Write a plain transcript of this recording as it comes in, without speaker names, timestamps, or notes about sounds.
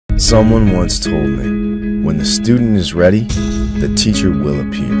Someone once told me, when the student is ready, the teacher will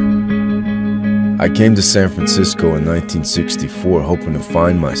appear. I came to San Francisco in 1964 hoping to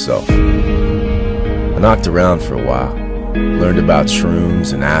find myself. I knocked around for a while, learned about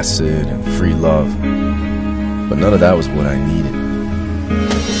shrooms and acid and free love, but none of that was what I needed.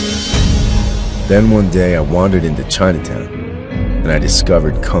 Then one day I wandered into Chinatown and I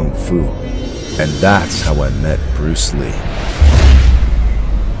discovered Kung Fu, and that's how I met Bruce Lee.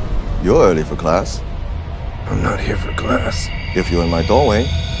 You're early for class. I'm not here for class. If you're in my doorway,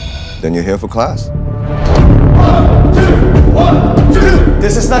 then you're here for class. 1, 2, 1, 2.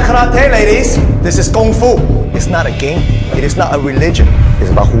 This is not karate, ladies. This is Kung Fu. It's not a game. It is not a religion.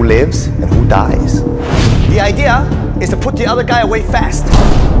 It's about who lives and who dies. The idea is to put the other guy away fast.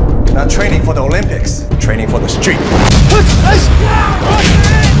 Not training for the Olympics, training for the street.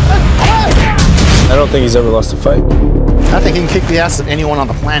 I don't think he's ever lost a fight. I think he can kick the ass of anyone on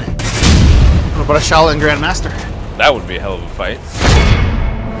the planet. What about a Shaolin Grandmaster? That would be a hell of a fight.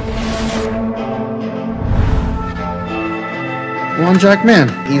 Wong Jack Man.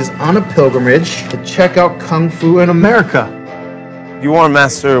 He's on a pilgrimage to check out Kung Fu in America. You are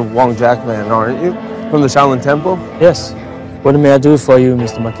Master Wong Jack Man, aren't you? From the Shaolin Temple? Yes. What may I do for you,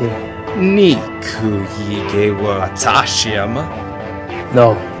 Mr. Maki? 你可以给我擦鞋吗?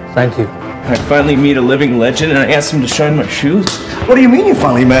 No, thank you. I finally meet a living legend and I ask him to shine my shoes? What do you mean you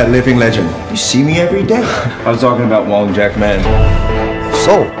finally met a living legend? You see me every day. I was talking about Wong Jack Man.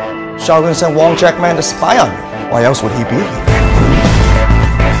 So, Shaolin sent Wong Jack Man to spy on you. Why else would he be here?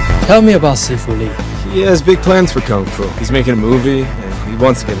 Tell me about Sifu Lee. He has big plans for Kung Fu. He's making a movie, and he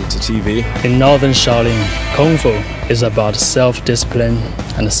wants to get into TV. In Northern Shaolin, Kung Fu is about self-discipline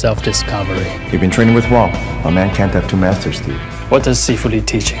and self-discovery. You've been training with Wong. A man can't have two masters, Steve. What does Sifu Lee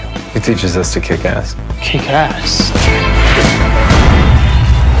teach you? He teaches us to kick ass. Kick ass.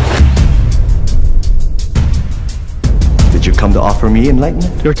 Did you come to offer me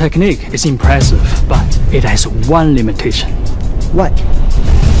enlightenment? Your technique is impressive, but it has one limitation. What?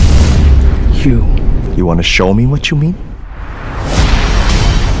 You want to show me what you mean?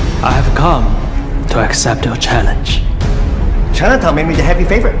 I have come to accept your challenge. Chinatown made me the heavy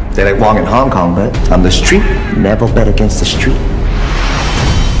favorite. They like Wong in Hong Kong, but on the street, never bet against the street.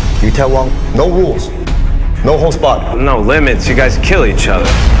 You tell Wong, no rules, no whole spot. No limits, you guys kill each other.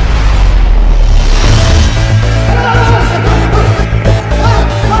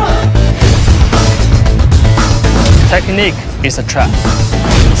 Technique is a trap.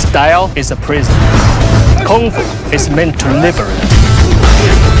 Style is a prison. Kung Fu is meant to liberate.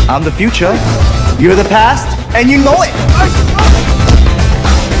 I'm the future, you're the past, and you know it!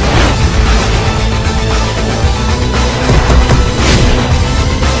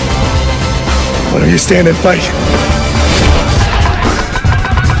 Why don't you stand and fight?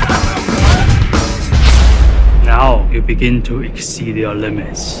 Now you begin to exceed your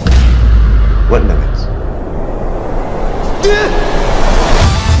limits. What limits?